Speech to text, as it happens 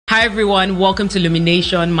Hi everyone, welcome to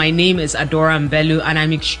Illumination. My name is Adora Mbelu and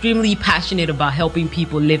I'm extremely passionate about helping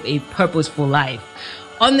people live a purposeful life.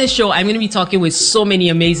 On this show, I'm going to be talking with so many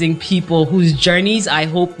amazing people whose journeys I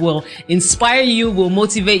hope will inspire you, will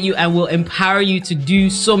motivate you, and will empower you to do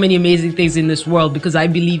so many amazing things in this world, because I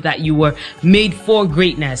believe that you were made for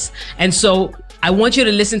greatness. And so I want you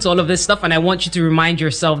to listen to all of this stuff, and I want you to remind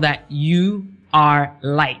yourself that you are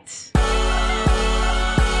light.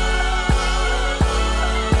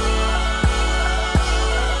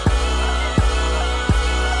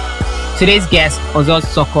 Today's guest, Ozos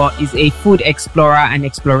Soko, is a food explorer and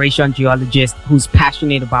exploration geologist who's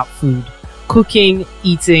passionate about food, cooking,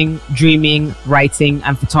 eating, dreaming, writing,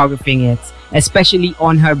 and photographing it, especially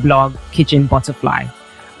on her blog, Kitchen Butterfly.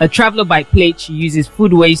 A traveler by plate, she uses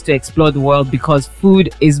foodways to explore the world because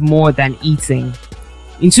food is more than eating.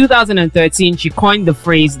 In 2013, she coined the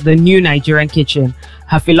phrase, the new Nigerian kitchen,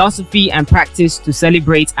 her philosophy and practice to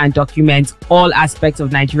celebrate and document all aspects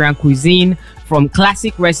of Nigerian cuisine, from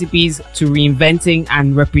classic recipes to reinventing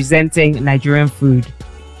and representing Nigerian food.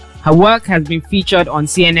 Her work has been featured on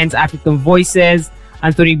CNN's African Voices,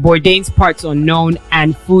 Anthony Bourdain's Parts Unknown,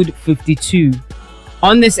 and Food 52.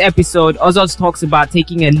 On this episode, Ozos talks about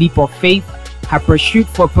taking a leap of faith, her pursuit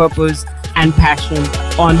for purpose, and passion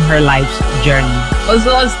on her life's journey.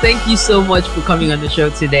 Ozos, thank you so much for coming on the show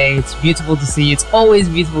today. It's beautiful to see you. It's always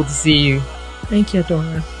beautiful to see you. Thank you,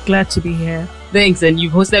 Adora. Glad to be here. Thanks. And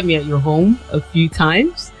you've hosted me at your home a few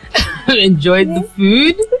times. Enjoyed the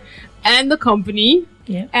food and the company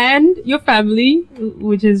and your family,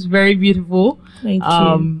 which is very beautiful. Thank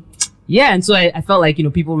you. Yeah, and so I felt like,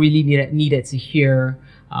 people really needed to hear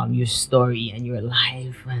your story and your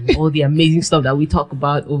life and all the amazing stuff that we talk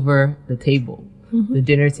about over the table, the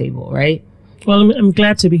dinner table, right? Well, I'm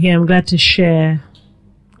glad to be here. I'm glad to share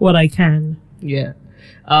what I can. Yeah.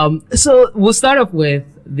 So we'll start off with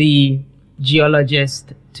the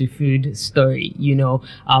geologist to food story.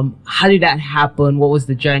 How did that happen? What was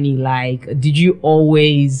the journey like? Did you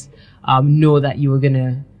always know that you were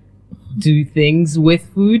gonna do things with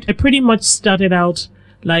food? I pretty much started out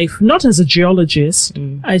life not as a geologist.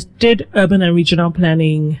 I did urban and regional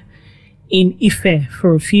planning in Ife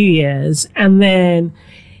for a few years, and then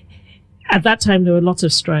at that time there were lots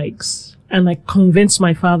of strikes, and I convinced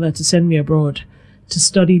my father to send me abroad to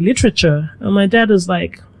study literature, and my dad was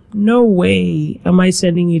like, no way am I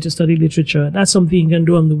sending you to study literature. That's something you can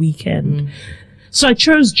do on the weekend. So I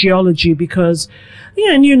chose geology because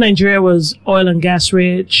I knew Nigeria was oil and gas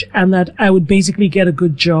rich and that I would basically get a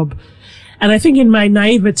good job. And I think in my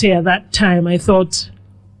naivete at that time, I thought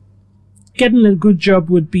getting a good job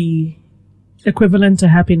would be equivalent to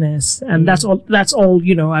happiness. And that's all,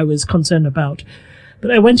 I was concerned about.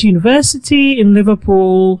 But I went to university in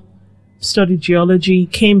Liverpool, studied geology,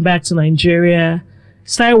 came back to Nigeria,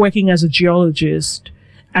 started working as a geologist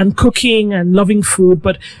and cooking and loving food.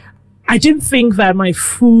 But I didn't think that my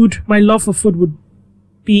love for food would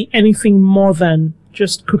be anything more than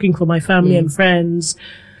just cooking for my family and friends.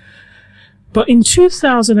 But in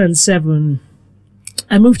 2007,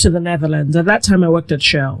 I moved to the Netherlands. At that time, I worked at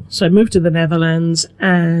Shell. So I moved to the Netherlands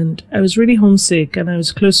and I was really homesick and I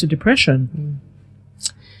was close to depression.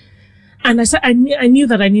 And I said, I knew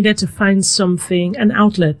that I needed to find something, an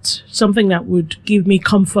outlet, something that would give me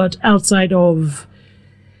comfort outside of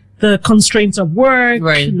the constraints of work,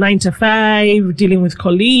 9 to 5, dealing with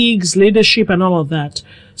colleagues, leadership, and all of that.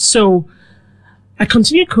 So I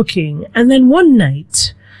continued cooking. And then one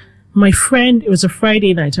night, my friend, it was a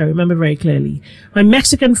Friday night, I remember very clearly, my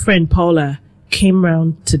Mexican friend Paula came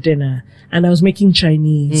round to dinner and I was making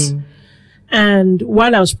Chinese. And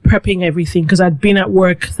while I was prepping everything, because I'd been at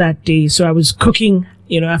work that day, so I was cooking,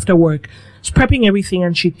 after work, I was prepping everything,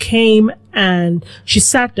 and she came and she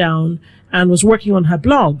sat down and was working on her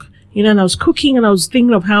blog, and I was cooking and I was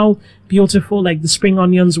thinking of how beautiful, like, the spring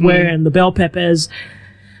onions were and the bell peppers.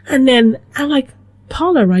 And then I'm like,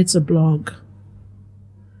 Paula writes a blog.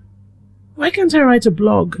 Why can't I write a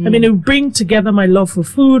blog? I mean, it would bring together my love for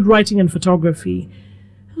food, writing, and photography.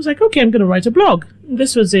 I was like, okay, I'm going to write a blog.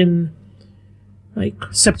 This was in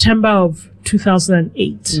September of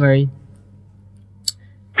 2008. Right.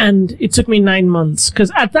 And it took me 9 months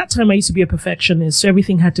because at that time I used to be a perfectionist, so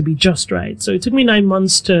everything had to be just right. So it took me 9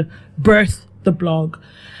 months to birth the blog.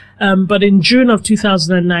 But in June of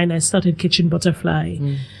 2009, I started Kitchen Butterfly.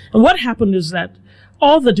 And what happened is that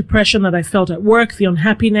all the depression that I felt at work, the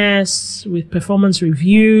unhappiness with performance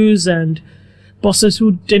reviews and bosses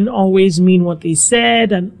who didn't always mean what they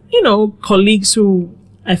said, and, colleagues who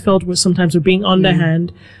I felt sometimes were being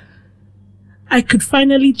underhand, I could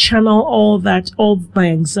finally channel all my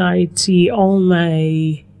anxiety, all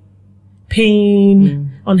my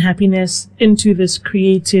pain, unhappiness into this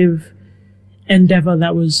creative endeavor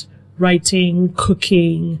that was writing,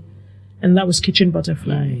 cooking, and that was Kitchen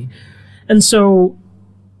Butterfly. And so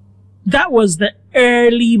that was the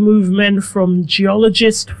early movement from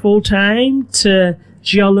geologist full-time to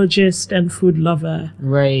geologist and food lover.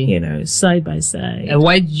 Right. You know, side by side. And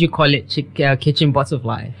why did you call it Kitchen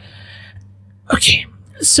Butterfly? Okay.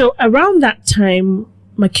 So around that time,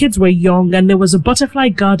 my kids were young and there was a butterfly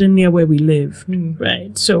garden near where we live.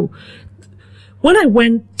 Right. So when we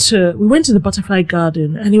went to the butterfly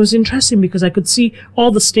garden, and it was interesting because I could see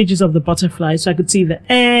all the stages of the butterfly. So I could see the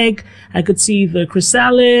egg, I could see the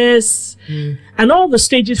chrysalis, and all the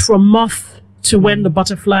stages from moth to when the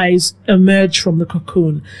butterflies emerge from the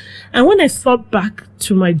cocoon. And when I thought back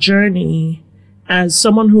to my journey as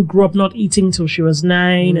someone who grew up not eating till she was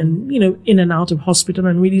 9 and, you know, in and out of hospital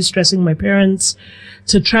and really stressing my parents,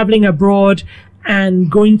 to traveling abroad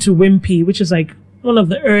and going to Wimpy, which is like one of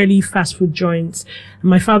the early fast food joints.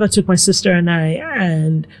 My father took my sister and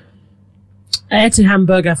I ate a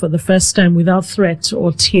hamburger for the first time without threat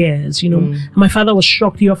or tears, you know. My father was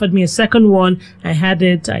shocked. He offered me a second one. I had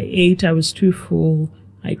it. I ate. I was too full.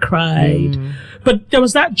 I cried. But there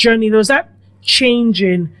was that journey. There was that change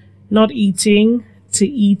in not eating to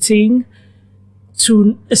eating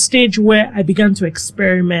to a stage where I began to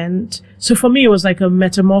experiment. So for me, it was like a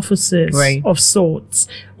metamorphosis of sorts,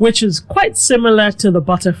 which is quite similar to the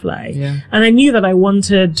butterfly. And I knew that I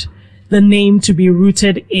wanted the name to be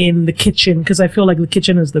rooted in the kitchen, because I feel like the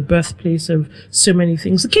kitchen is the birthplace of so many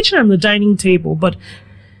things. The kitchen and the dining table, but,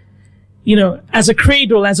 you know, as a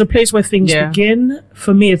cradle, as a place where things begin,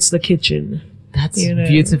 for me, it's the kitchen. That's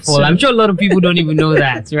beautiful. So, I'm sure a lot of people don't even know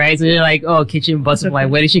that, right? So they're like, oh, Kitchen Butterfly,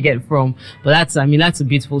 where did she get it from? But that's a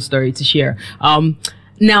beautiful story to share.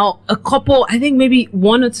 Now, I think maybe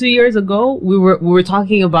 1 or 2 years ago, we were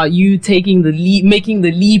talking about you taking the leap, making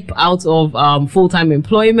the leap out of full-time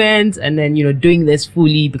employment, and then, you know, doing this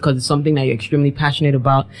fully because it's something that you're extremely passionate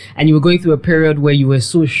about. And you were going through a period where you were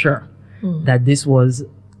so sure that this was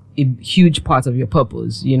a huge part of your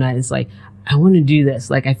purpose. You know, and it's like, I want to do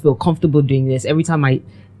this. Like, I feel comfortable doing this. Every time I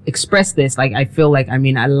express this, like, I feel like I'm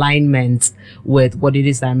in alignment with what it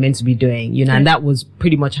is that I'm meant to be doing, you know, and that was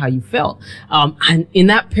pretty much how you felt. And in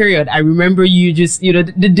that period, I remember you just, you know,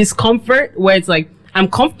 the discomfort where it's like, I'm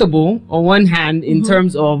comfortable on one hand in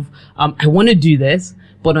terms of, I want to do this,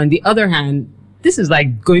 but on the other hand, this is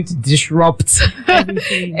like going to disrupt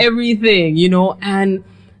everything, you know, and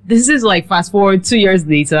this is like fast forward 2 years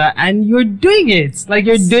later and you're doing it, like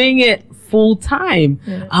you're doing it full time.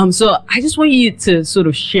 So I just want you to sort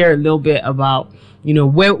of share a little bit about, you know,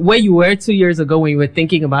 where you were 2 years ago when you were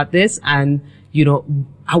thinking about this, and, you know,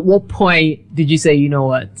 at what point did you say, you know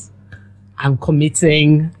what, I'm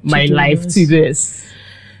committing my life to this?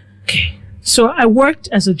 Okay. So I worked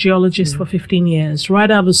as a geologist for 15 years, right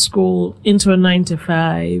out of school into a 9 to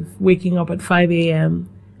 5, waking up at 5 a.m.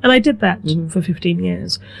 And I did that for 15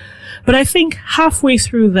 years. But I think halfway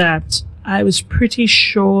through that, I was pretty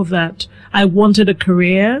sure that I wanted a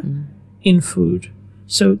career in food.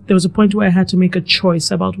 So there was a point where I had to make a choice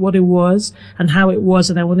about what it was and how it was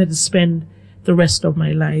that I wanted to spend the rest of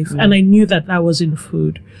my life. And I knew that that was in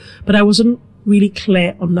food. But I wasn't really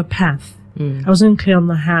clear on the path. I wasn't clear on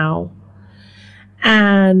the how.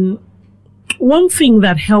 And one thing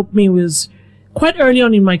that helped me was quite early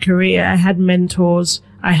on in my career, I had mentors.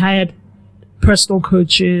 I hired personal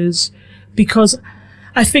coaches because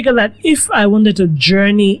I figured that if I wanted to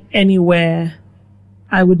journey anywhere,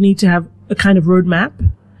 I would need to have a kind of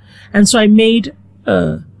roadmap. And so I made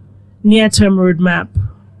a near-term roadmap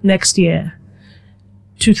next year,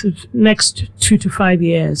 next 2 to 5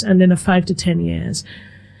 years, and then a 5 to 10 years.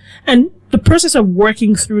 And the process of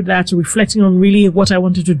working through that, reflecting on really what I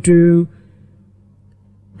wanted to do,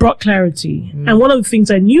 brought clarity. And one of the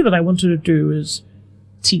things I knew that I wanted to do was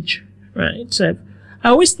teach, right? So I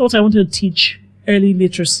always thought I wanted to teach early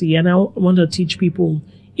literacy, and I wanted to teach people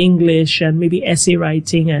English and maybe essay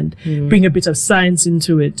writing and bring a bit of science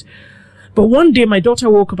into it. But one day my daughter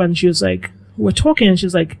woke up and she was like, we're talking, and she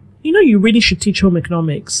was like, you know, you really should teach home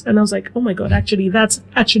economics. And I was like, oh my God, actually, that's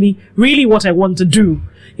actually really what I want to do,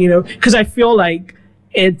 you know, because I feel like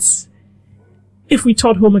if we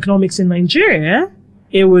taught home economics in Nigeria,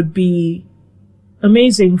 it would be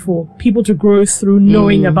amazing for people to grow through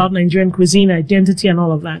knowing about Nigerian cuisine, identity, and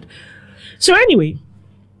all of that. So anyway,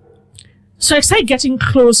 so I started getting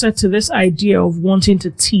closer to this idea of wanting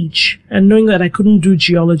to teach and knowing that I couldn't do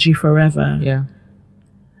geology forever. Yeah.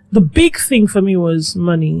 The big thing for me was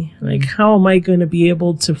money. Like, how am I going to be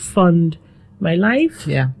able to fund my life?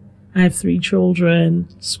 Yeah. I have 3 children,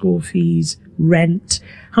 school fees, rent?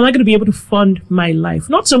 How am I going to be able to fund my life?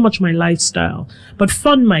 Not so much my lifestyle, but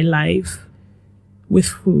fund my life with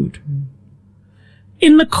food.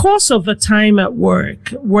 In the course of the time at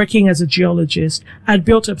work, working as a geologist, I'd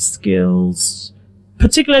built up skills,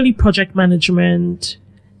 particularly project management,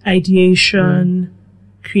 ideation,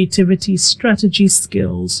 creativity, strategy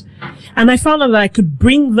skills. And I found out that I could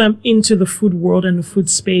bring them into the food world and the food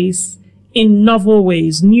space in novel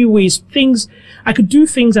ways, new ways, I could do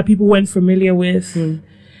things that people weren't familiar with.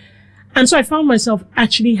 And so I found myself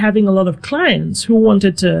actually having a lot of clients who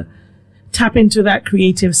wanted to tap into that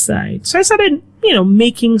creative side. So I started,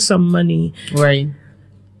 making some money. Right.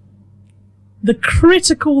 The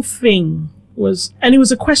critical thing was, and it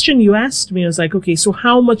was a question you asked me, I was like, okay, so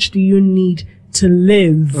how much do you need to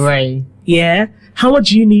live? Right. Yeah. How much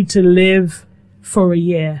do you need to live for a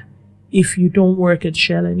year if you don't work at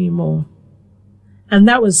Shell anymore? And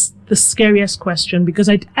that was the scariest question because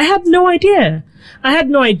I had no idea. I had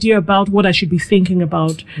no idea about what I should be thinking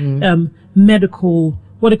about, medical,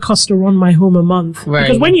 what it costs to run my home a month. Right.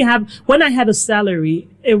 Because when I had a salary,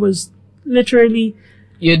 it was literally,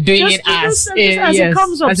 you're doing just, it as it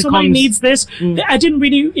comes up. Somebody needs this. It didn't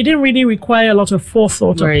really require a lot of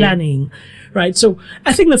forethought or planning. Right. So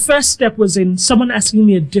I think the first step was in someone asking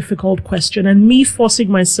me a difficult question and me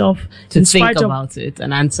forcing myself to think about it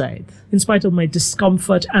and answer it. In spite of my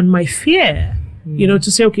discomfort and my fear,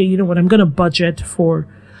 to say, okay, you know what, I'm going to budget for,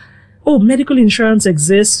 medical insurance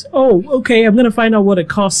exists. Oh, okay, I'm going to find out what it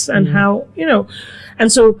costs and how,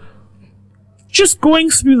 And so just going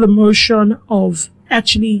through the motion of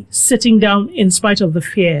actually sitting down in spite of the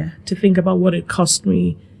fear to think about what it cost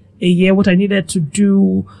me a year, what I needed to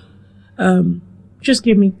do, just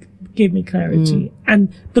gave me clarity.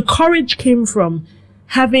 And the courage came from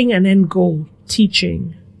having an end goal,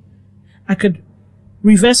 teaching. I could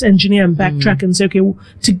reverse engineer and backtrack and say, okay,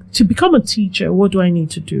 to become a teacher, what do I need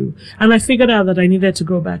to do? And I figured out that I needed to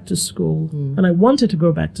go back to school. And I wanted to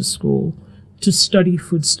go back to school to study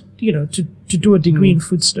food, to do a degree in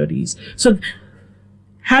food studies. So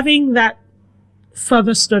having that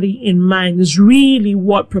further study in mind is really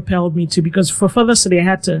what propelled me to, because for further study, I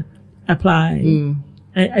had to apply.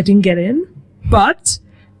 I didn't get in, but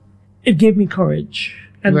it gave me courage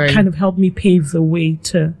and kind of helped me pave the way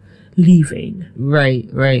to leaving. Right.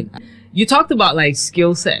 You talked about like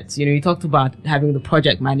skill sets, you talked about having the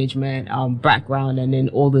project management background and then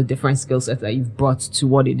all the different skill sets that you've brought to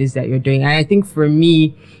what it is that you're doing. And I think for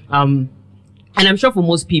me, and I'm sure for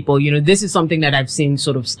most people, this is something that I've seen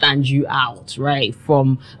sort of stand you out, right?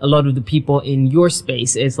 From a lot of the people in your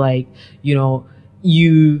space is like, you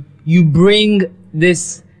bring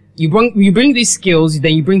this, you bring these skills,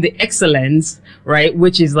 then you bring the excellence, right?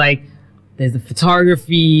 Which is like, there's the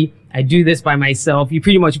photography. I do this by myself. You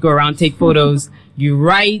pretty much go around, take photos, you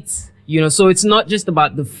write, so it's not just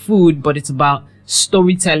about the food, but it's about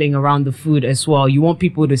storytelling around the food as well. You want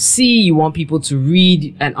people to see, you want people to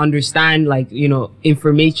read and understand, like,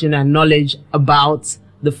 information and knowledge about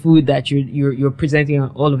the food that you're presenting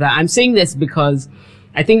and all of that. I'm saying this because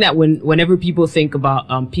I think that whenever people think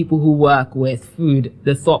about people who work with food,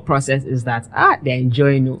 the thought process is that they're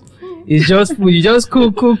enjoying it. It's just food. You just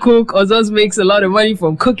cook, or just makes a lot of money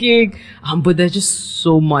from cooking. But there's just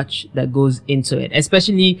so much that goes into it,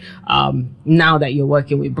 especially now that you're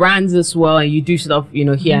working with brands as well, and you do stuff,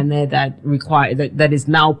 here and there that is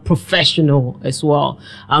now professional as well.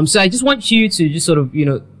 So I just want you to just sort of,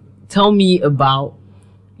 tell me about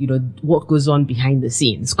what goes on behind the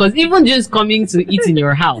scenes. Because even just coming to eat in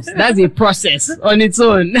your house, that's a process on its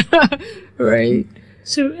own. Right.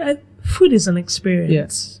 So food is an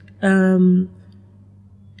experience. And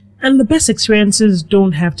the best experiences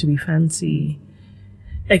don't have to be fancy.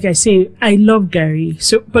 Like I say, I love Gary.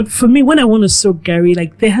 But for me, when I want to soak Gary,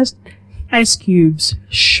 like there has ice cubes,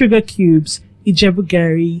 sugar cubes, Ijebu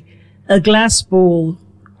Gary, a glass bowl,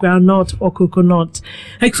 groundnut or coconut.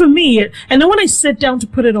 Like for me, and then when I sit down to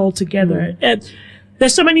put it all together,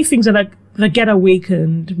 there's so many things that get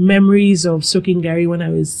awakened. Memories of soaking Gary when I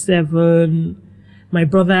was 7, my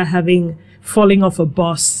brother falling off a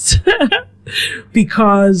bus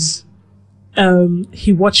because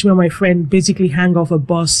he watched me and my friend basically hang off a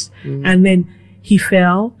bus and then he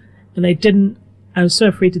fell and I was so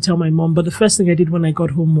afraid to tell my mom, but the first thing I did when I got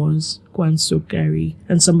home was go and soak Gary,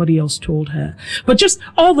 and somebody else told her. But just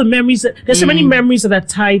all the memories, there's so many memories that are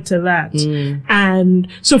tied to that. And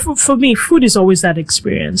so for me, food is always that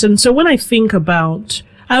experience. And so when I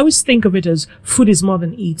always think of it as food is more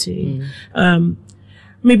than eating.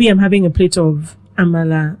 Maybe I'm having a plate of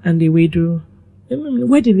amala and ewedu.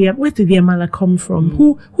 Where did the amala come from?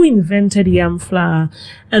 Who invented yam flour,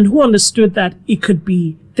 and who understood that it could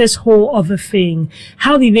be this whole other thing.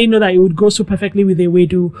 How did they know that it would go so perfectly with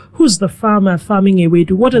ewedu? Who's the farmer farming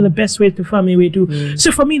ewedu? What are the best ways to farm ewedu?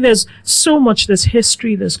 So for me, there's so much. There's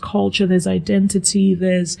history, there's culture, there's identity,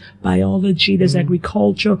 there's biology, there's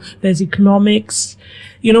agriculture, there's economics.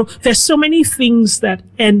 You know, there's so many things that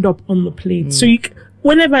end up on the plate. So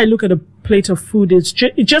whenever I look at a plate of food,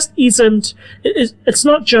 it just isn't, it's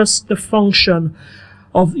not just the function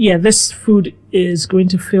of, this food is going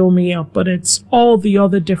to fill me up, but it's all the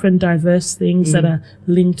other different diverse things that are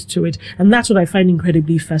linked to it. And that's what I find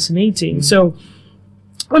incredibly fascinating. So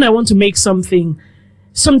when I want to make something,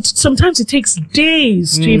 sometimes it takes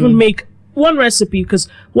days to even make one recipe, because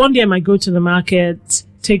one day I might go to the market,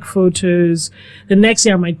 take photos. The next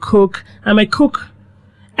day I might cook,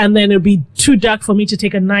 and then it'll be too dark for me to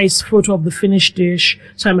take a nice photo of the finished dish.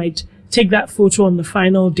 So I might take that photo on the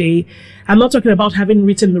final day. I'm not talking about having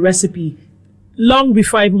written the recipe long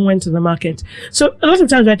before I even went to the market. So a lot of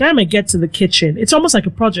times by the time I get to the kitchen, it's almost like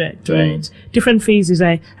a project, right? Different phases.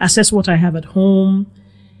 I assess what I have at home.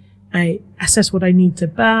 I assess what I need to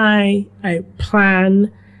buy. I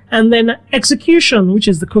plan. And then execution, which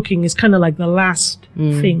is the cooking, is kind of like the last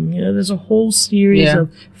thing. You know, there's a whole series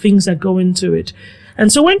of things that go into it.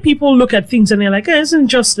 And so when people look at things and they're like, it isn't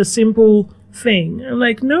just a simple thing. I'm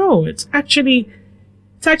like, no, it actually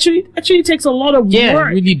takes a lot of work. Yeah,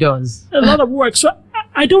 it really does. A lot of work. So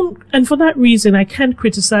I don't, and for that reason, I can't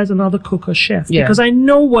criticize another cook or chef because I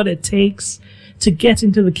know what it takes to get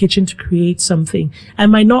into the kitchen to create something. I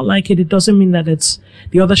might not like it. It doesn't mean that it's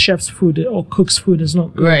the other chef's food or cook's food is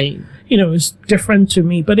not good. Right. You know, it's different to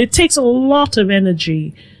me, but it takes a lot of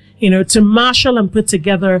energy, you know, to marshal and put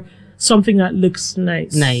together something that looks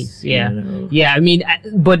nice. Nice, yeah. You know? Yeah, I mean,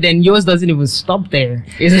 but then yours doesn't even stop there,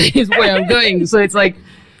 is where I'm going. So it's like,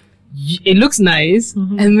 it looks nice,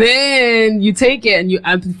 and then you take it and you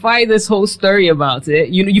amplify this whole story about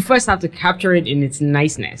it. You first have to capture it in its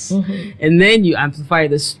niceness, and then you amplify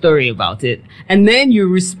the story about it, and then you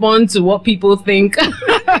respond to what people think,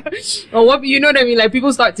 or what, you know what I mean? Like,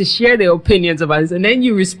 people start to share their opinions about it, and then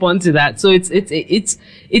you respond to that. So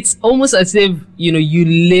it's almost as if, you know, you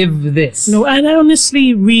live this. No, and I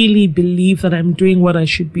honestly really believe that I'm doing what I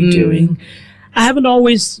should be doing. I haven't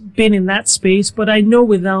always been in that space, but I know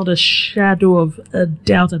without a shadow of a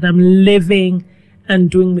doubt that I'm living and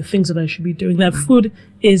doing the things that I should be doing. That food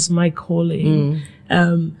is my calling.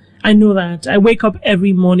 I know that. I wake up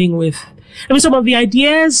every morning with, some of the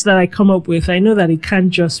ideas that I come up with, I know that it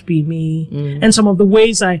can't just be me. And some of the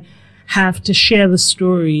ways I have to share the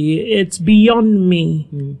story, it's beyond me.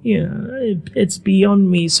 You know, it's beyond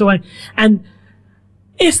me. So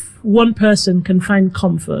if one person can find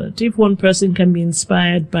comfort, if one person can be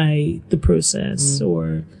inspired by the process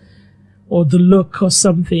or the look or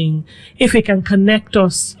something, if it can connect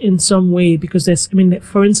us in some way, because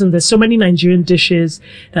for instance, there's so many Nigerian dishes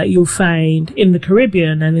that you'll find in the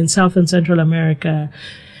Caribbean and in South and Central America.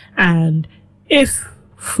 And if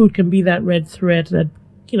food can be that red thread that,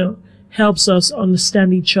 you know, helps us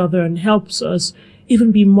understand each other and helps us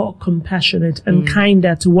even be more compassionate and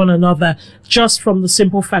kinder to one another, just from the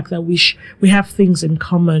simple fact that we have things in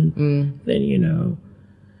common, then, you know,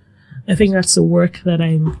 I think that's the work that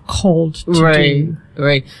I'm called to do.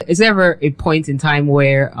 Right. Is there ever a point in time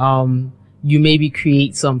where you maybe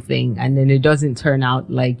create something and then it doesn't turn out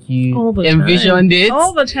like you envisioned it?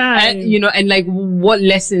 All the time. And, you know, and like, what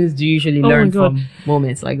lessons do you usually learn from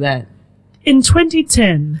moments like that? In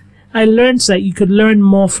 2010, I learned that you could learn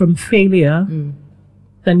more from failure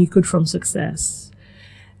than you could from success.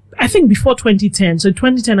 I think before 2010, so in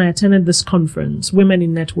 2010 I attended this conference, Women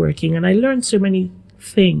in Networking, and I learned so many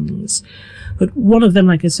things. But one of them,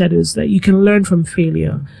 like I said, is that you can learn from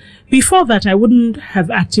failure. Before that, I wouldn't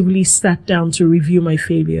have actively sat down to review my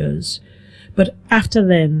failures. But after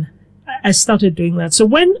then, I started doing that. So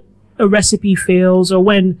when a recipe fails, or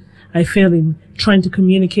when I fail in trying to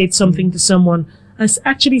communicate something to someone, I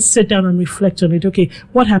actually sit down and reflect on it. Okay,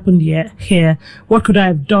 what happened here? What could I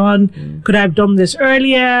have done? Could I have done this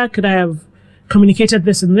earlier? Could I have communicated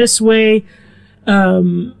this in this way?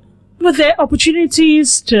 But there are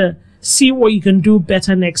opportunities to see what you can do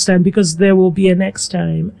better next time, because there will be a next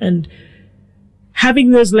time. And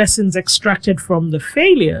having those lessons extracted from the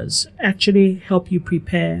failures actually help you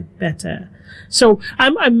prepare better. So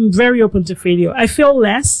I'm very open to failure. I feel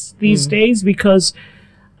less these days because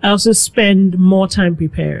I also spend more time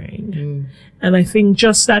preparing. And I think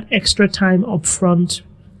just that extra time up front,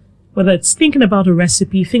 whether it's thinking about a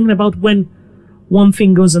recipe, thinking about when one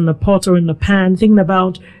thing goes in the pot or in the pan, thinking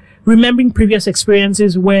about remembering previous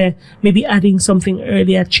experiences where maybe adding something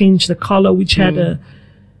earlier changed the color, which had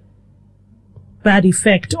bad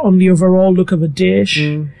effect on the overall look of a dish.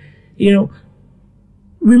 You know,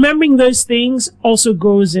 remembering those things also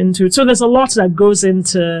goes into it. So there's a lot that goes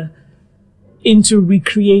into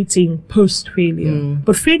recreating post-failure.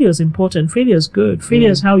 But failure is important. Failure is good. Failure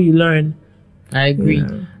is how you learn. I agree.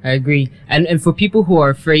 Yeah. I agree. And for people who are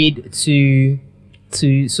afraid to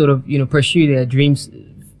sort of, you know, pursue their dreams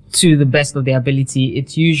to the best of their ability,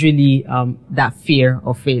 it's usually that fear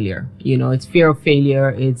of failure. You know, it's fear of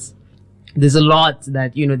failure. There's a lot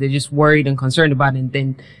that, you know, they're just worried and concerned about, and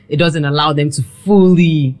then it doesn't allow them to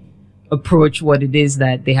fully approach what it is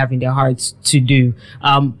that they have in their hearts to do.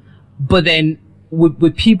 But then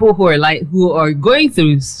with people who are going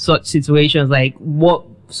through such situations, like, what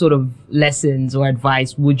sort of lessons or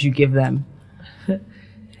advice would you give them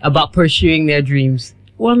about pursuing their dreams?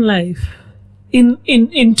 One life.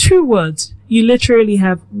 In 2 words, you literally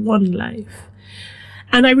have one life.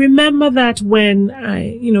 And I remember that when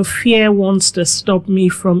fear wants to stop me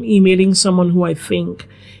from emailing someone who I think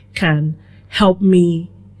can help me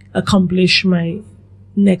accomplish my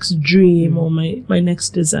next dream or my next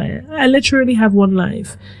desire. I literally have one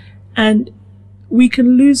life, and we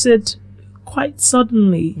can lose it quite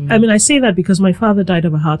suddenly. I mean, I say that because my father died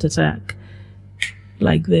of a heart attack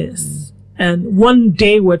like this. And one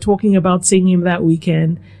day we're talking about seeing him that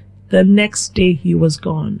weekend. The next day he was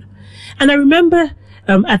gone. And I remember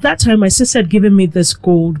at that time my sister had given me this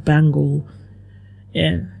gold bangle.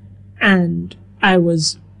 Yeah. And I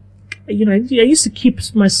was, you know, I used to keep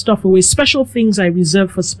my stuff away, special things I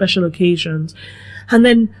reserved for special occasions. And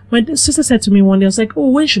then my sister said to me one day, I was like, oh,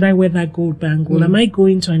 when should I wear that gold bangle? Am I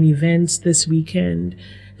going to an event this weekend?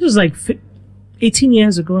 This was like 18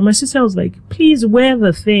 years ago. And my sister was like, please wear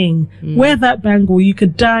the thing. Wear that bangle. You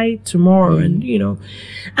could die tomorrow. And, you know,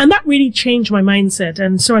 and that really changed my mindset.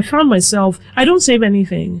 And so I found myself, I don't save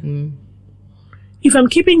anything. If I'm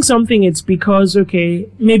keeping something, it's because, okay,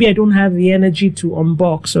 maybe I don't have the energy to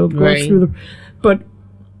unbox or go through but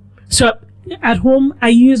so at home, I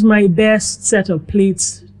use my best set of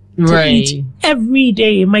plates to eat every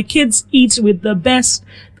day. My kids eat with the best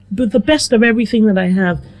of everything that I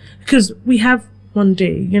have, because we have one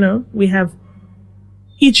day, you know,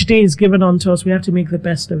 each day is given unto us. We have to make the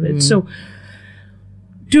best of it. So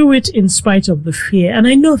do it in spite of the fear. And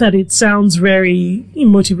I know that it sounds very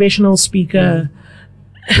motivational speaker.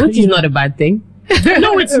 Which is not a bad thing.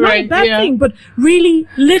 No, it's not a bad thing, but really,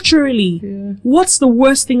 literally, what's the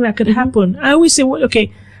worst thing that could happen? I always say, well,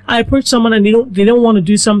 okay, I approach someone and they don't want to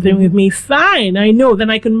do something with me. Fine, I know. Then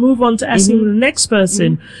I can move on to asking the next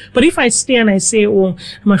person. But if I stay and I say, oh,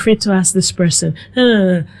 I'm afraid to ask this person.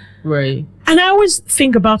 Right. And I always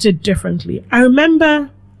think about it differently. I remember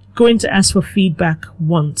going to ask for feedback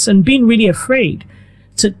once and being really afraid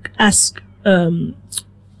to ask one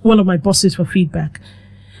of my bosses for feedback.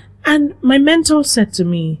 And my mentor said to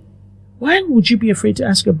me, why would you be afraid to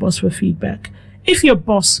ask your boss for feedback? If your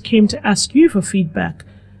boss came to ask you for feedback,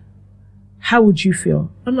 how would you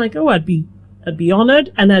feel? I'm like, oh, I'd be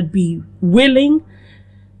honored, and I'd be willing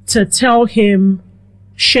to tell him,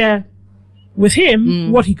 share with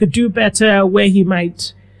him what he could do better, where he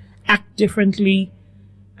might act differently.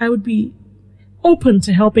 I would be open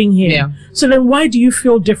to helping him. Yeah. So then why do you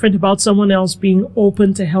feel different about someone else being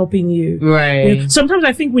open to helping you? Right. You know, sometimes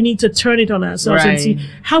I think we need to turn it on ourselves and see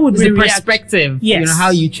how would we react. Perspective. Yes. You know, how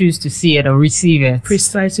you choose to see it or receive it.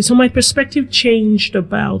 Precisely. So my perspective changed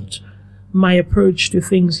about my approach to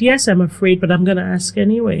things. Yes, I'm afraid, but I'm going to ask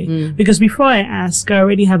anyway. Because before I ask, I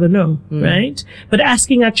already have a no, right? But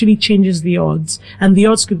asking actually changes the odds, and the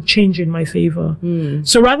odds could change in my favor.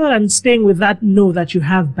 So rather than staying with that no that you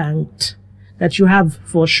have banked, that you have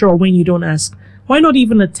for sure when you don't ask, why not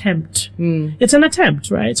even attempt? It's an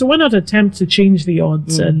attempt, right? So why not attempt to change the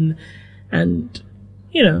odds and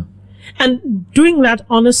you know, and doing that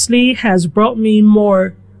honestly has brought me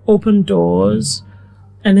more open doors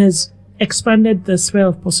and has expanded the sphere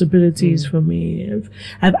of possibilities for me.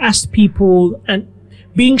 I've asked people, and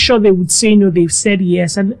being sure they would say no, they've said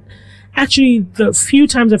yes. And actually, the few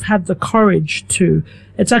times I've had the courage to,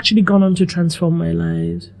 it's actually gone on to transform my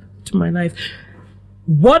life.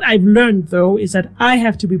 What I've learned, though, is that I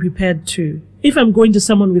have to be prepared to, if I'm going to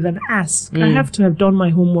someone with an ask, I have to have done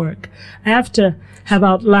my homework. I have to have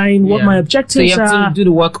outlined what my objectives are. So you have to do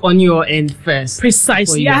the work on your end first.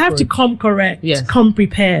 Precisely. I have to come correct, come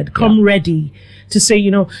prepared, come ready to say,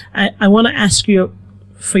 you know, I want to ask you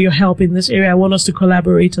for your help in this area. I want us to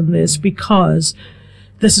collaborate on this because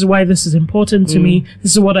this is why this is important to me.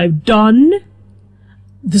 This is what I've done.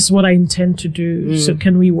 This is what I intend to do. So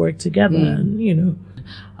can we work together? And, you know,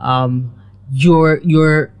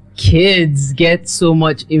 your kids get so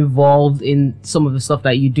much involved in some of the stuff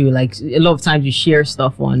that you do? Like, a lot of times you share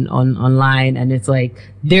stuff on online, and it's like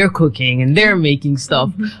they're cooking and they're making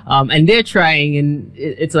stuff, and they're trying, and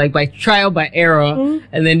it's like by trial by error,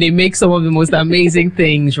 and then they make some of the most amazing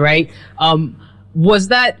things, right? Was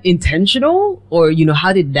that intentional, or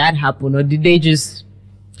how did that happen, or did they just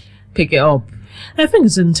pick it up? I think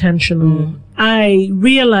it's intentional. I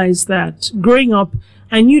realized that growing up,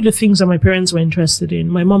 I knew the things that my parents were interested in.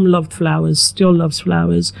 My mom loved flowers, still loves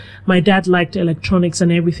flowers. My dad liked electronics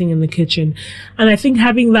and everything in the kitchen. And I think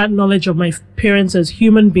having that knowledge of my parents as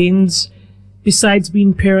human beings, besides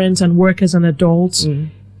being parents and workers and adults,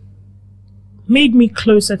 made me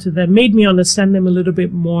closer to them, made me understand them a little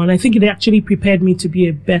bit more. And I think it actually prepared me to be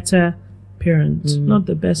a better parent. Not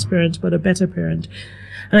the best parent, but a better parent.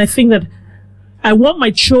 And I think that I want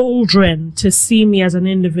my children to see me as an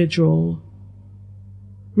individual,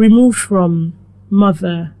 removed from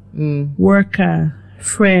mother, worker,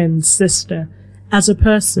 friend, sister, as a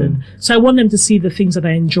person. So I want them to see the things that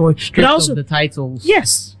I enjoy. Stripped of the titles.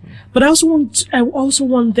 Yes. But I also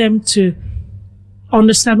want them to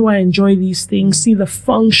understand why I enjoy these things, see the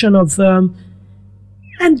function of them,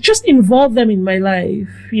 and just involve them in my life,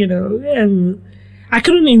 And I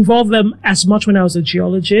couldn't involve them as much when I was a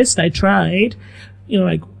geologist. I tried,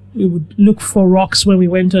 like we would look for rocks when we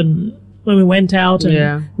went out,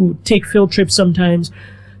 and we would take field trips sometimes.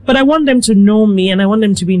 But I want them to know me, and I want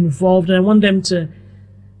them to be involved, and I want them to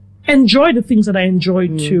enjoy the things that I enjoy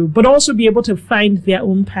too, but also be able to find their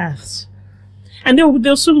own paths. And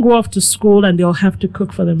they'll soon go off to school, and they'll have to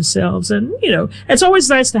cook for themselves. And, it's always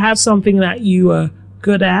nice to have something that you are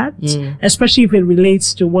good at, especially if it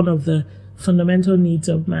relates to one of the fundamental needs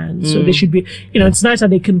of man. So they should be, it's nice that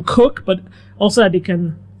they can cook, but also that they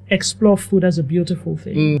can explore food as a beautiful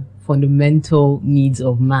thing. Fundamental needs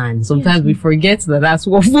of man. Sometimes we forget that that's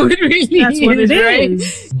what food really that's is, what it right?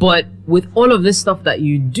 is. But with all of this stuff that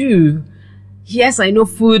you do, yes, I know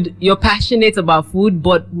food, you're passionate about food,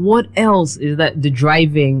 but what else is that the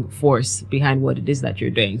driving force behind what it is that you're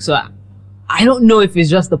doing? So I don't know if it's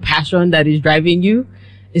just the passion that is driving you.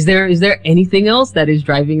 Is there anything else that is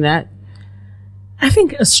driving that? I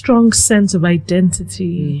think a strong sense of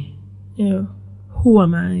identity. Who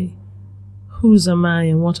am I? Whose am I,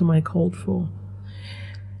 and what am I called for?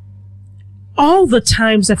 I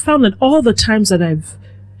found that all the times that I've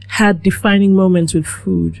had defining moments with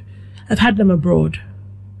food, I've had them abroad,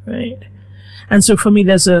 right? And so for me,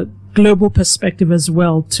 there's a global perspective as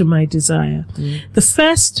well to my desire. The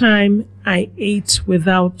first time I ate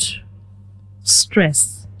without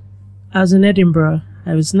stress, I was in Edinburgh.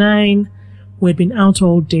 I was 9. We'd been out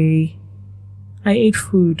all day. I ate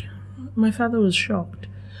food. My father was shocked.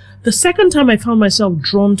 The second time I found myself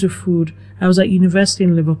drawn to food, I was at university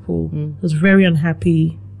in Liverpool. I was very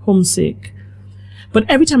unhappy, homesick. But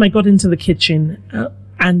every time I got into the kitchen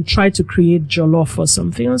and tried to create jollof or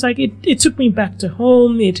something, I was like, it took me back to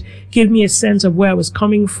home. It gave me a sense of where I was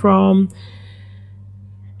coming from.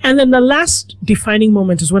 And then the last defining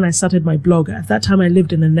moment is when I started my blog. At that time, I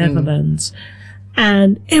lived in the Netherlands.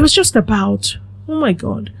 And it was just about, oh my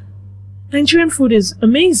God, Nigerian food is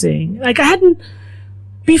amazing. Like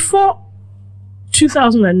before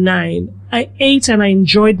 2009, I ate and I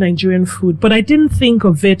enjoyed Nigerian food, but I didn't think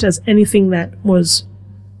of it as anything that was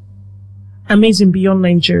amazing beyond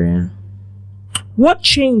Nigeria. What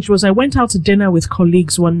changed was I went out to dinner with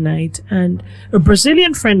colleagues one night, and a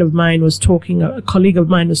Brazilian friend of mine a colleague of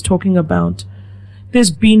mine was talking about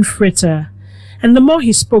this bean fritter. And the more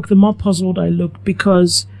he spoke, the more puzzled I looked,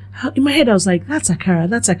 because in my head I was like, that's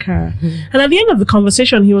akara. And at the end of the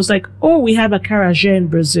conversation, he was like, oh, we have acarajé in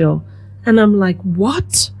Brazil. And I'm like,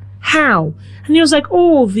 what? How? And he was like,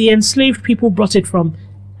 oh, the enslaved people brought it from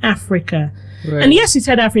Africa. Right. And yes, he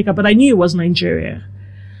said Africa, but I knew it was Nigeria.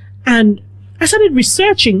 And I started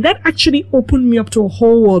researching. That actually opened me up to a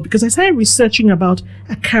whole world, because I started researching about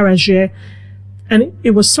acarajé, and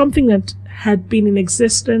it was something that had been in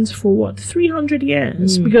existence for 300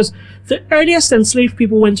 years? Because the earliest enslaved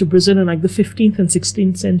people went to Brazil in like the 15th and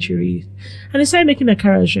 16th century, and they started making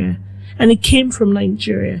acarajé, and it came from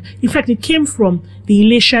Nigeria. In fact, it came from the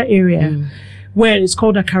Ilesha area, where it's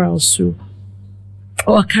called akara osu,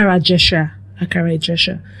 or akara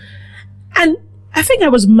jesha. And I think I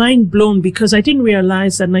was mind blown, because I didn't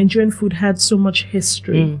realize that Nigerian food had so much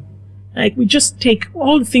history. Like, we just take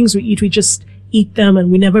all the things we eat, we just eat them,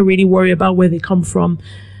 and we never really worry about where they come from.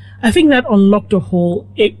 I think that unlocked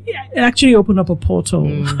it actually opened up a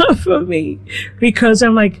portal for me, because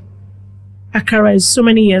I'm like, akara is so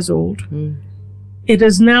many years old. It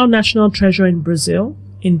is now national treasure in Brazil,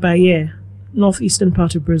 in Bahia, northeastern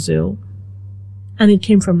part of Brazil. and it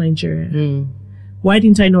came from Nigeria. Why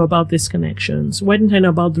didn't I know about these connections? Why didn't I know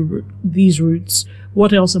about these roots?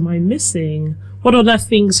 What else am I missing? What other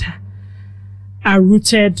things are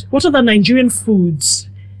rooted? What other Nigerian foods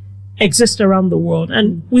exist around the world?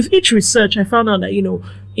 And with each research, I found out that,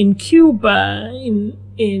 in Cuba,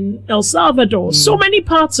 in El Salvador, so many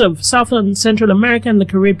parts of South and Central America and the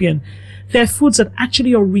Caribbean, there are foods that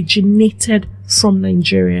actually originated from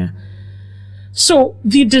Nigeria. So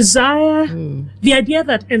the desire, the idea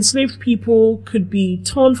that enslaved people could be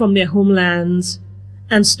torn from their homelands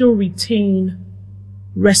and still retain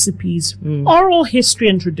recipes, oral history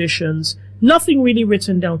and traditions, nothing really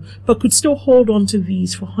written down, but could still hold on to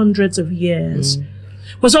these for hundreds of years,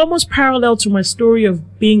 was almost parallel to my story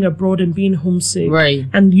of being abroad and being homesick, right,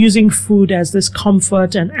 and using food as this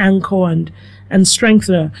comfort and anchor and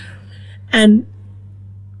strengthener. And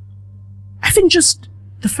I think just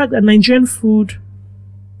the fact that Nigerian food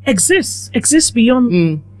exists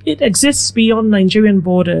beyond, it exists beyond Nigerian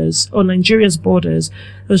borders or Nigeria's borders,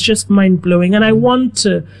 was just mind-blowing. And I want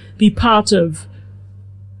to be part of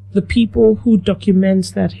the people who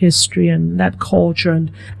document that history and that culture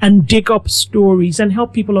and dig up stories and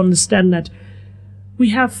help people understand that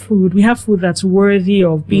we have food that's worthy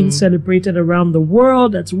of being celebrated around the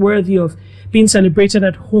world, that's worthy of being celebrated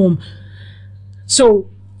at home. So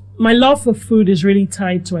my love for food is really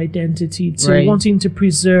tied to identity, to wanting to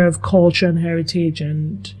preserve culture and heritage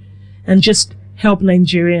and just help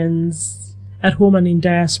Nigerians at home and in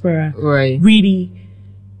diaspora really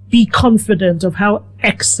be confident of how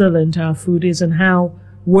excellent our food is and how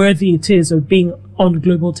worthy it is of being on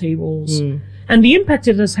global tables. And the impact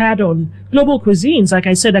it has had on global cuisines. Like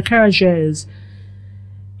I said, Akara is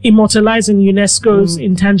immortalized in UNESCO's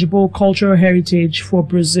intangible cultural heritage for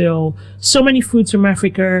Brazil. So many foods from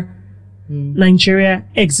Africa, Nigeria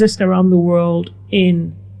exist around the world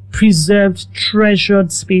in preserved,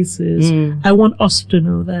 treasured spaces. I want us to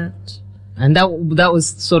know that. And that was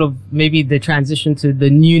sort of maybe the transition to the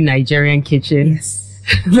new Nigerian kitchen. Yes.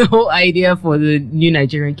 The whole idea for the new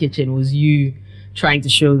Nigerian kitchen was you trying to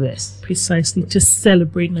show this. Precisely, to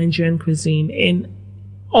celebrate Nigerian cuisine in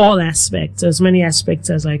all aspects, as many aspects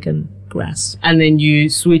as I can grasp. And then you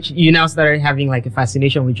now started having like a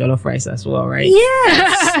fascination with jollof rice as well, right?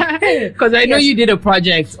 Yes. Because I know you did a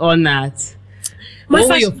project on that. What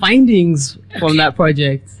were your findings from that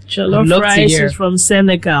project? Jollof rice is from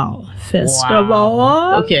Senegal, first of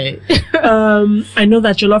all. Okay. I know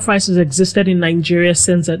that jollof rice has existed in Nigeria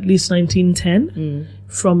since at least 1910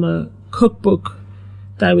 from a cookbook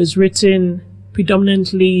that was written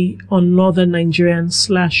predominantly on northern Nigerian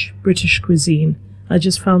 / British cuisine. I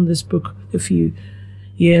just found this book a few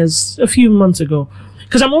months ago.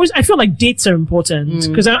 Because I feel like dates are important.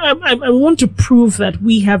 Because I want to prove that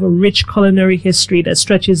we have a rich culinary history that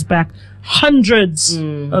stretches back hundreds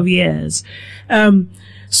of years.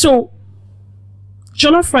 So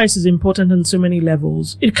jollof rice is important on so many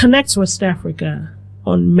levels. It connects West Africa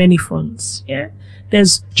on many fronts. Yeah.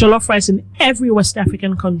 There's jollof rice in every West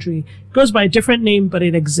African country. It goes by a different name, but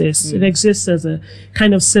it exists. It exists as a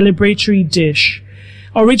kind of celebratory dish.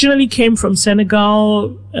 Originally came from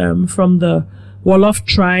Senegal, from the Wolof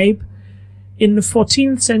tribe. In the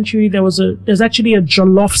 14th century, there's actually a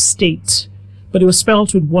Jollof state, but it was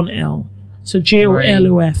spelled with one L. So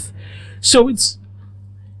Jolof.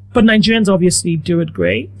 But Nigerians obviously do it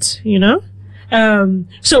great,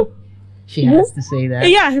 So she has to say that.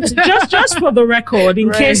 Yeah, just for the record,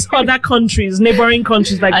 in case other countries, neighboring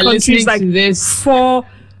countries, like countries like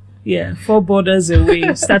four borders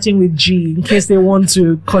away, starting with G, in case they want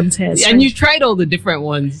to contest. And you tried all the different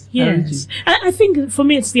ones. Yes. I think for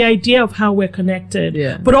me, it's the idea of how we're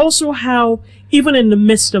connected, but also how, even in the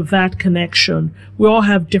midst of that connection, we all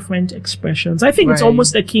have different expressions. I think it's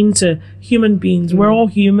almost akin to human beings. We're all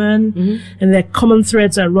human, and there are common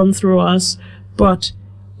threads that run through us, but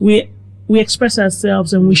we express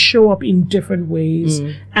ourselves and we show up in different ways,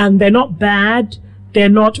 and they're not bad.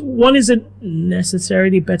 One isn't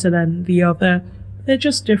necessarily better than the other. They're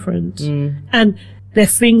just different. And they're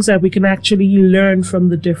things that we can actually learn from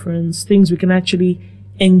the difference, things we can actually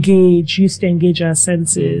use to engage our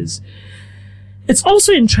senses. It's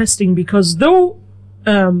also interesting because though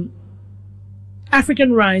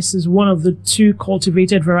African rice is one of the 2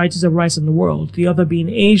 cultivated varieties of rice in the world, the other being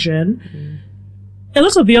Asian, a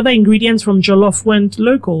lot of the other ingredients from jollof went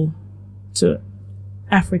local to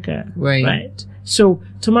Africa. Right. So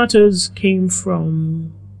tomatoes came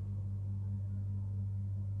from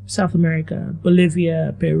South America,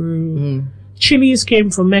 Bolivia, Peru. Chilies came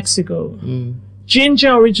from Mexico.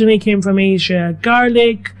 Ginger originally came from Asia.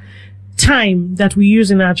 Garlic, thyme that we use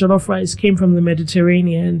in our jollof rice came from the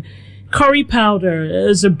Mediterranean. curry powder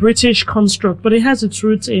is a British construct, but it has its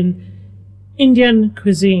roots in Indian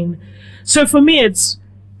cuisine. So for me, it's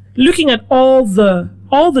looking at all the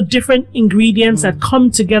different ingredients that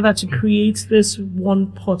come together to create this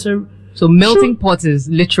one pot. So melting pot is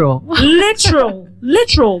literal.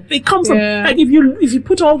 Literal. They come from, like if you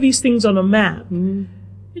put all these things on a map,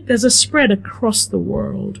 there's a spread across the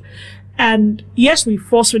world. And yes, we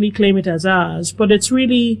forcefully claim it as ours, but it's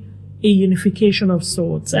really a unification of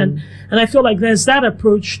sorts. And I feel like there's that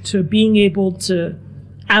approach to being able to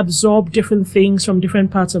absorb different things from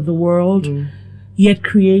different parts of the world, yet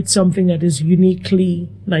create something that is uniquely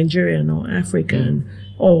Nigerian or African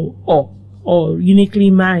or uniquely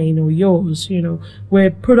mine or yours. We're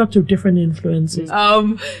a product of different influences.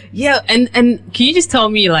 And can you just tell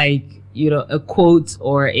me, like, a quote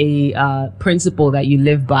or a principle that you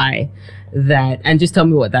live by, and just tell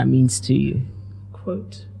me what that means to you?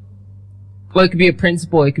 Quote. Well, it could be a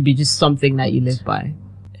principle, it could be just something that you live by.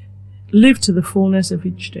 Live to the fullness of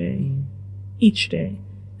each day. Each day.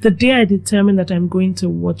 The day I determine that I'm going to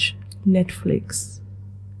watch Netflix,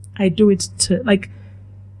 I do it to, like,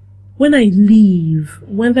 when I leave,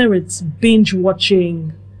 whether it's binge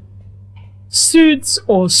watching Suits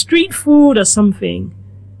or street food or something,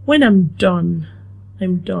 when I'm done,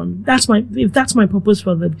 I'm done. If that's my purpose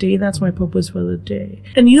for the day, that's my purpose for the day.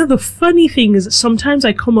 And the funny thing is that sometimes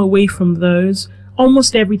I come away from those,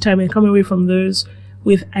 almost every time I come away from those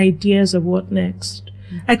with ideas of what next.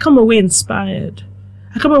 I come away inspired.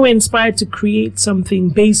 To create something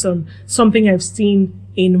based on something I've seen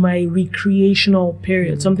in my recreational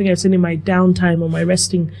period, something I've seen in my downtime or my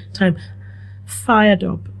resting time. Fired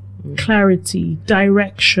up, clarity,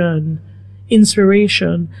 direction,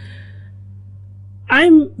 inspiration.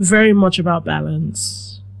 I'm very much about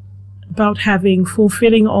balance, about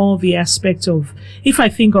fulfilling all the aspects of, if I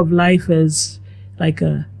think of life as like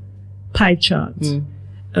a pie chart,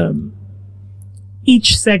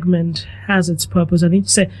 each segment has its purpose, and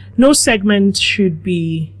no segment should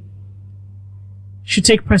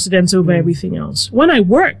take precedence over everything else. When I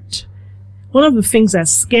worked, one of the things that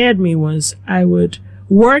scared me was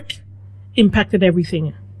work impacted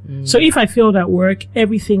everything. So if I failed at work,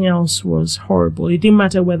 everything else was horrible. It didn't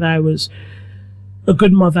matter whether I was a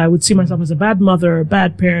good mother. I would see myself as a bad mother, a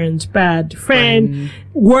bad parent, bad friend.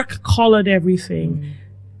 Work colored everything.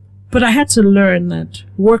 But I had to learn that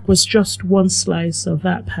work was just one slice of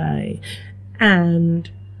that pie. And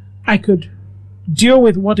I could deal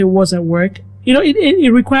with what it was at work.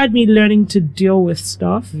 It required me learning to deal with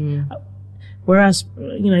stuff. Whereas,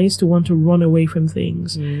 I used to want to run away from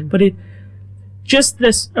things. But just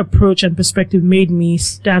this approach and perspective made me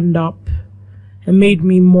stand up and made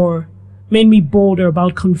me bolder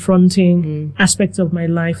about confronting aspects of my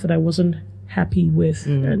life that I wasn't happy with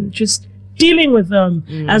and just dealing with them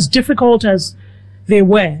as difficult as they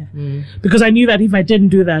were. Because I knew that if I didn't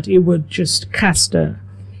do that, it would just cast a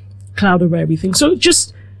cloud over everything. So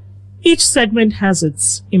just each segment has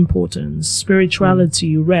its importance.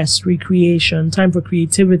 Spirituality, rest, recreation, time for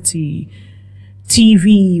creativity,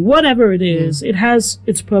 TV, whatever it is, it has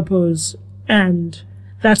its purpose, and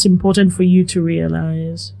that's important for you to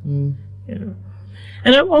realize. And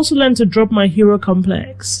I've also learned to drop my hero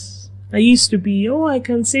complex. I used to be, I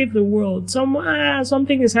can save the world.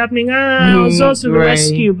 Something is happening. I'll source to the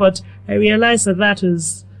rescue. But I realized that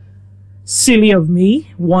is silly of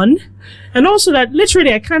me, one. And also that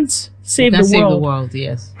literally I can't save the world.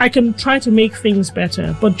 Yes. I can try to make things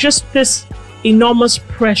better. But just this enormous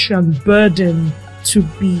pressure and burden to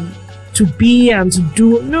be and to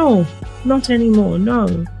do, no, not anymore.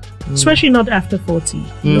 No. Especially not after 40.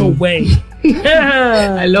 No way.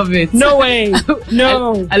 I love it. No way.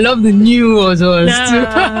 No. I love the new Ozols too.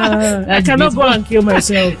 I cannot go and kill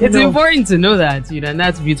myself. It's important to know that, and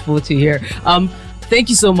that's beautiful to hear. Thank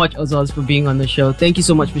you so much, Ozols, for being on the show. Thank you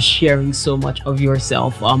so much for sharing so much of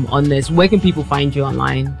yourself on this. Where can people find you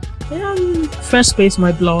online? First space,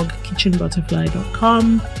 my blog,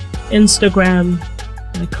 kitchenbutterfly.com. Instagram,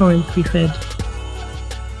 my current preferred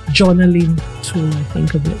journaling tool, I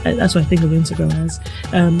think of it. That's what I think of Instagram as.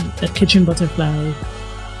 At Kitchen Butterfly.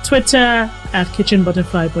 Twitter, at Kitchen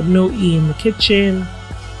Butterfly, but no E in the kitchen.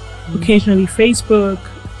 Occasionally Facebook,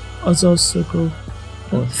 Ozols Soko.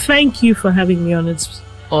 Thank you for having me on. It's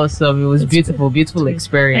awesome. It was beautiful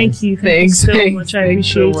experience. Thank you. Thanks so much. I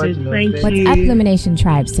appreciate it. Thank you. What's up, Lumination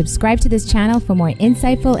Tribe? Subscribe to this channel for more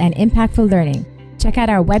insightful and impactful learning. Check out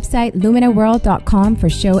our website, luminaworld.com, for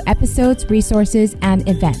show episodes, resources, and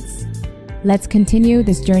events. Let's continue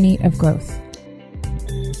this journey of growth.